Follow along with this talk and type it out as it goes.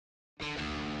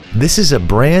This is a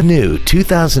brand new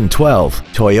 2012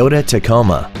 Toyota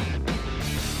Tacoma.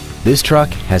 This truck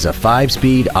has a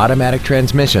 5-speed automatic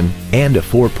transmission and a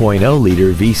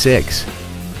 4.0-liter V6.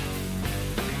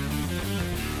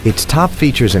 Its top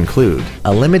features include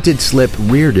a limited-slip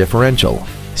rear differential,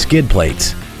 skid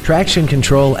plates, traction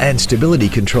control and stability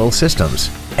control systems,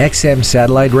 XM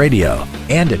satellite radio,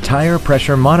 and a tire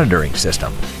pressure monitoring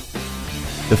system.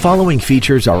 The following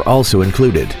features are also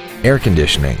included: air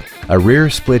conditioning, a rear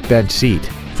split bench seat,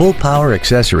 full power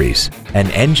accessories, an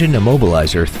engine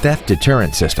immobilizer theft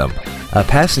deterrent system, a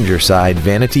passenger side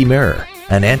vanity mirror,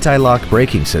 an anti-lock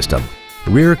braking system,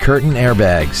 rear curtain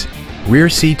airbags, rear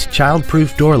seat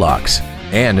child-proof door locks,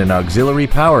 and an auxiliary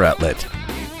power outlet.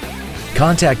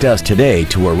 Contact us today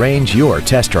to arrange your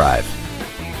test drive.